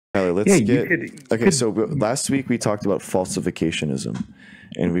let's okay. So last week we talked about falsificationism,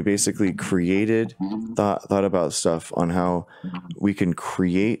 and we basically thought about stuff on how we can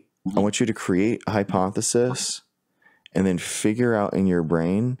create. I want you to create a hypothesis, and then figure out in your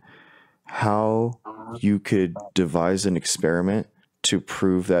brain how you could devise an experiment to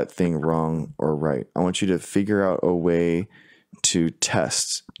prove that thing wrong or right. I want you to figure out a way to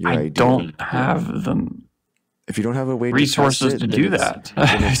test your idea. I don't have them. If you don't have a way resources to do that,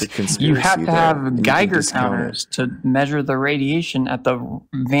 you have to have Geiger counters to measure the radiation at the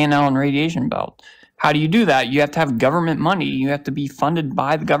Van Allen radiation belt. How do you do that? You have to have government money. You have to be funded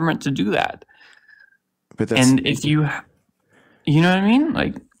by the government to do that. But that's, and if you know what I mean?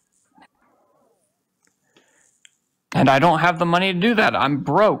 Like, and I don't have the money to do that. I'm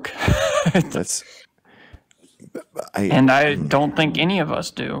broke. I don't think any of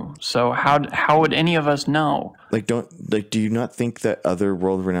us do. So how would any of us know? Do you not think that other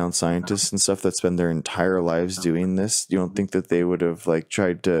world-renowned scientists and stuff that spend their entire lives doing this, you don't think that they would have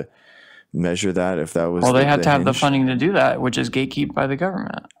tried to measure that if that was? Well, they had to have the funding to do that, which is gatekept by the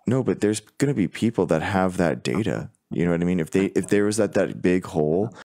government. No, but there's going to be people that have that data. You know what I mean? If there was that big hole